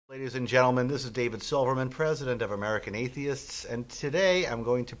Ladies and gentlemen, this is David Silverman, president of American Atheists, and today I'm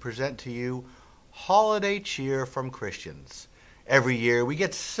going to present to you holiday cheer from Christians. Every year we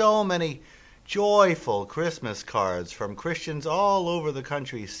get so many joyful Christmas cards from Christians all over the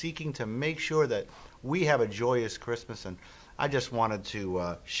country seeking to make sure that we have a joyous Christmas, and I just wanted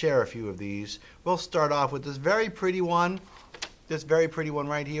to share a few of these. We'll start off with this very pretty one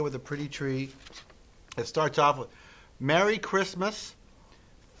right here with a pretty tree. It starts off with Merry Christmas,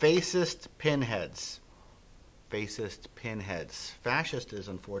 Fascist Pinheads. Fascist Pinheads. Fascist is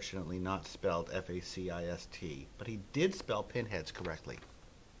unfortunately not spelled F-A-C-I-S-T, but he did spell pinheads correctly.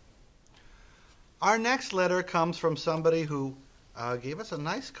 Our next letter comes from somebody who gave us a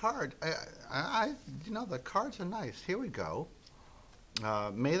nice card. The cards are nice. Here we go.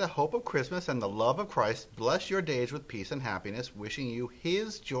 May the hope of Christmas and the love of Christ bless your days with peace and happiness, wishing you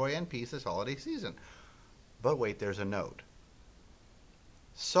His joy and peace this holiday season. But wait, there's a note.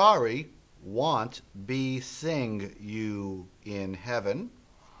 Sorry, want be sing you in heaven,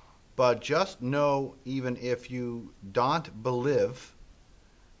 but just know even if you don't believe,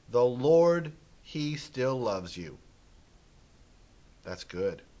 the Lord, He still loves you. That's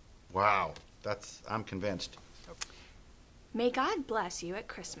good. Wow, I'm convinced. May God bless you at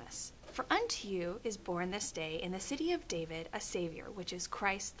Christmas. For unto you is born this day in the city of David a Savior, which is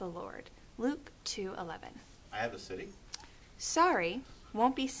Christ the Lord. Luke 2:11. I have a city. Sorry,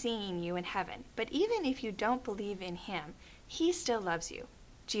 won't be seeing you in heaven, but even if you don't believe in Him, He still loves you,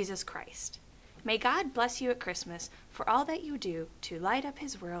 Jesus Christ. May God bless you at Christmas for all that you do to light up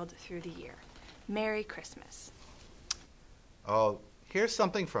His world through the year. Merry Christmas. Oh, here's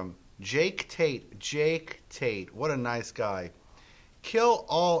something from Jake Tate. Jake Tate, what a nice guy. Kill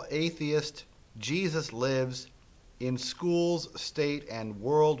all atheists. Jesus lives in schools, state, and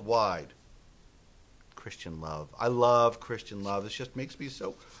worldwide. Christian love. I love Christian love. This just gives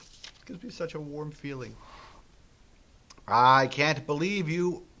me such a warm feeling. I can't believe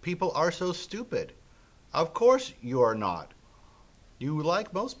you people are so stupid. Of course you are not. You,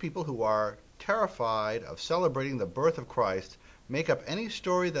 like most people who are terrified of celebrating the birth of Christ, make up any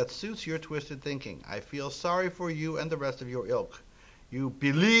story that suits your twisted thinking. I feel sorry for you and the rest of your ilk. You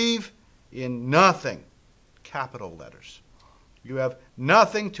believe in nothing. Capital letters. You have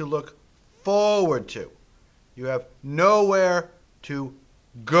nothing to look forward to. You have nowhere to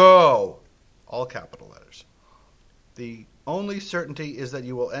go. All capital letters. The only certainty is that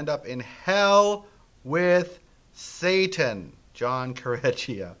you will end up in hell with Satan. John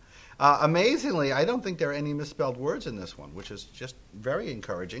Correggia. Amazingly, I don't think there are any misspelled words in this one, which is just very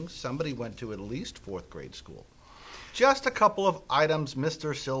encouraging. Somebody went to at least 4th grade school. Just a couple of items,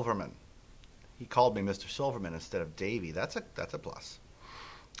 Mr. Silverman. He called me Mr. Silverman instead of Davy. That's a plus.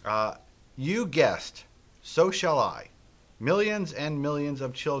 You guessed, so shall I. Millions and millions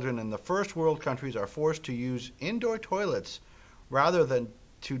of children in the first world countries are forced to use indoor toilets rather than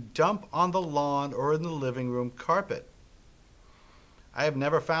to dump on the lawn or in the living room carpet. I have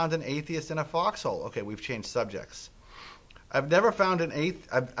never found an atheist in a foxhole. Okay, we've changed subjects. I've never found an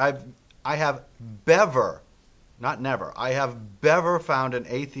I have bever, not never. I have bever found an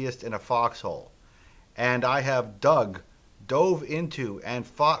atheist in a foxhole, and I have dove into, and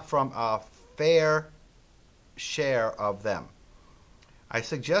fought from a fair share of them. I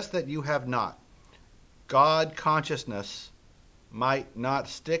suggest that you have not. God consciousness might not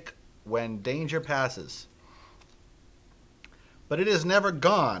stick when danger passes, but it is never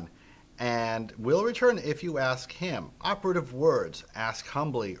gone, and will return if you ask Him. Operative words: ask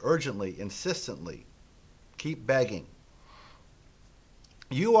humbly, urgently, insistently. Keep begging.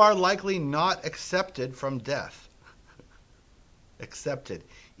 You are likely not accepted from death. Accepted.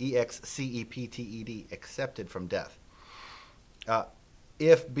 E-X-C-E-P-T-E-D. Accepted from death.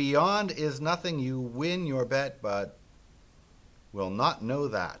 If beyond is nothing, you win your bet, but will not know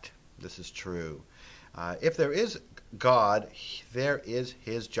that. This is true. If there is God, there is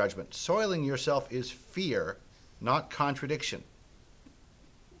His judgment. Soiling yourself is fear, not contradiction.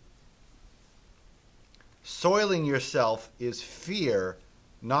 Soiling yourself is fear,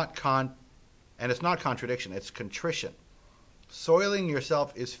 and it's not contradiction, it's contrition. Soiling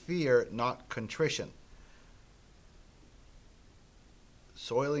yourself is fear, not contrition.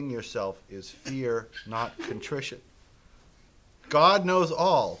 Soiling yourself is fear, not contrition. God knows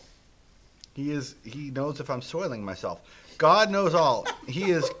all. He knows if I'm soiling myself. God knows all.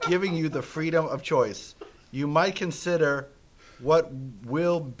 He is giving you the freedom of choice. You might consider what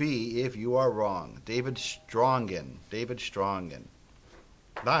will be if you are wrong. David Strongen. David Strongen.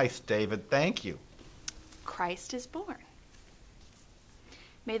 Nice, David. Thank you. Christ is born.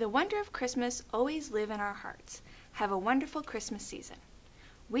 May the wonder of Christmas always live in our hearts. Have a wonderful Christmas season.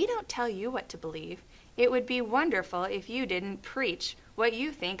 We don't tell you what to believe. It would be wonderful if you didn't preach what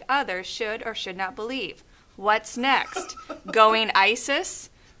you think others should or should not believe. What's next? Going ISIS?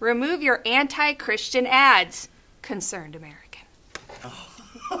 Remove your anti-Christian ads. Concerned American.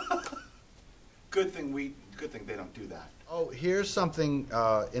 Good thing they don't do that. Oh, here's something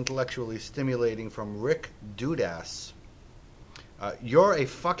intellectually stimulating from Rick Dudas. You're a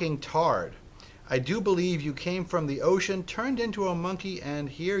fucking tard. I do believe you came from the ocean, turned into a monkey, and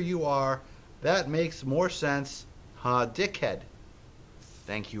here you are. That makes more sense. Huh, dickhead.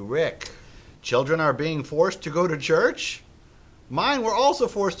 Thank you, Rick. Children are being forced to go to church? Mine were also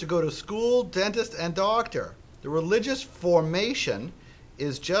forced to go to school, dentist, and doctor. The religious formation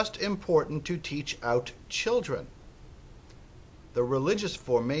is just important to teach out children. The religious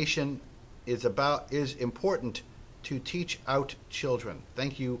formation is important to teach out children.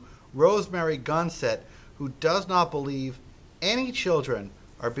 Thank you, Rosemary Gunset, who does not believe any children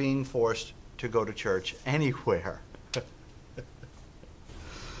are being forced to go to church anywhere.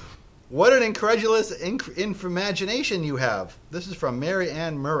 What an incredulous imagination you have. This is from Mary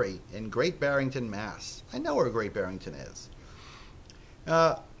Ann Murray in Great Barrington, Mass. I know where Great Barrington is.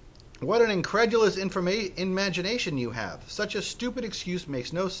 What an incredulous imagination you have. Such a stupid excuse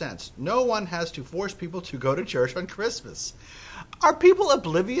makes no sense. No one has to force people to go to church on Christmas. Are people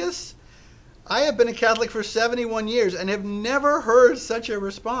oblivious? I have been a Catholic for 71 years and have never heard such a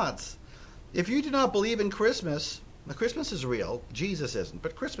response. If you do not believe in Christmas, Christmas is real, Jesus isn't,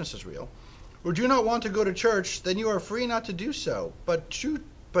 but Christmas is real, or do not want to go to church, then you are free not to do so. But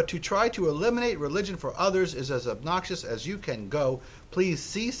to try to eliminate religion for others is as obnoxious as you can go. Please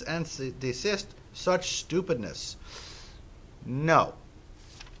cease and desist such stupidness. No.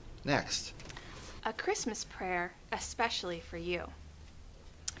 Next. A Christmas prayer especially for you.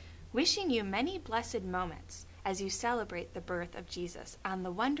 Wishing you many blessed moments as you celebrate the birth of Jesus on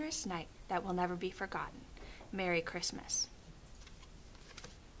the wondrous night that will never be forgotten. Merry Christmas.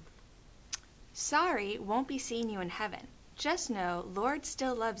 Sorry won't be seeing you in heaven. Just know Lord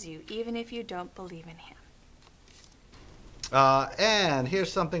still loves you even if you don't believe in him. And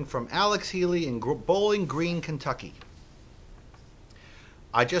here's something from Alex Healy in Bowling Green, Kentucky.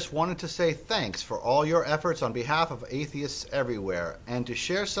 I just wanted to say thanks for all your efforts on behalf of atheists everywhere, and to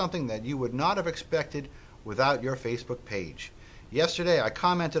share something that you would not have expected without your Facebook page. Yesterday I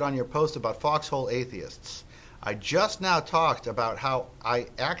commented on your post about foxhole atheists. I just now talked about how I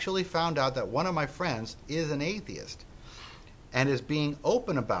actually found out that one of my friends is an atheist and is being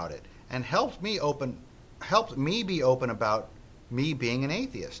open about it, and helped me be open about me being an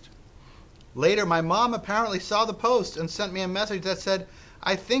atheist. Later, my mom apparently saw the post and sent me a message that said,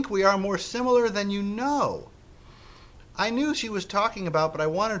 I think we are more similar than you know. I knew she was talking about, but I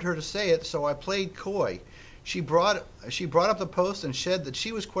wanted her to say it, so I played coy. She brought up the post and said that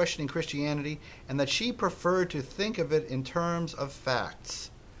she was questioning Christianity and that she preferred to think of it in terms of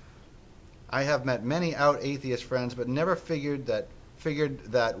facts. I have met many out atheist friends, but never figured that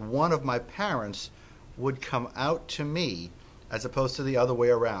one of my parents would come out to me as opposed to the other way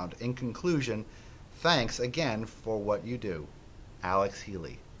around. In conclusion, thanks again for what you do. Alex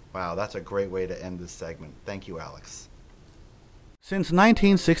Healy. Wow, that's a great way to end this segment. Thank you, Alex. Since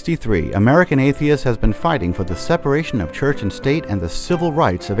 1963, American Atheists has been fighting for the separation of church and state and the civil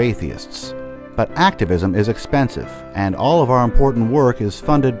rights of atheists. But activism is expensive, and all of our important work is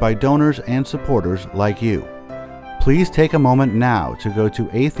funded by donors and supporters like you. Please take a moment now to go to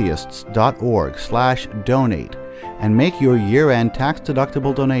atheists.org/donate and make your year-end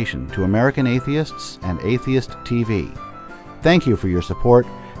tax-deductible donation to American Atheists and Atheist TV. Thank you for your support,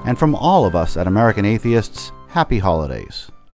 and from all of us at American Atheists, happy holidays.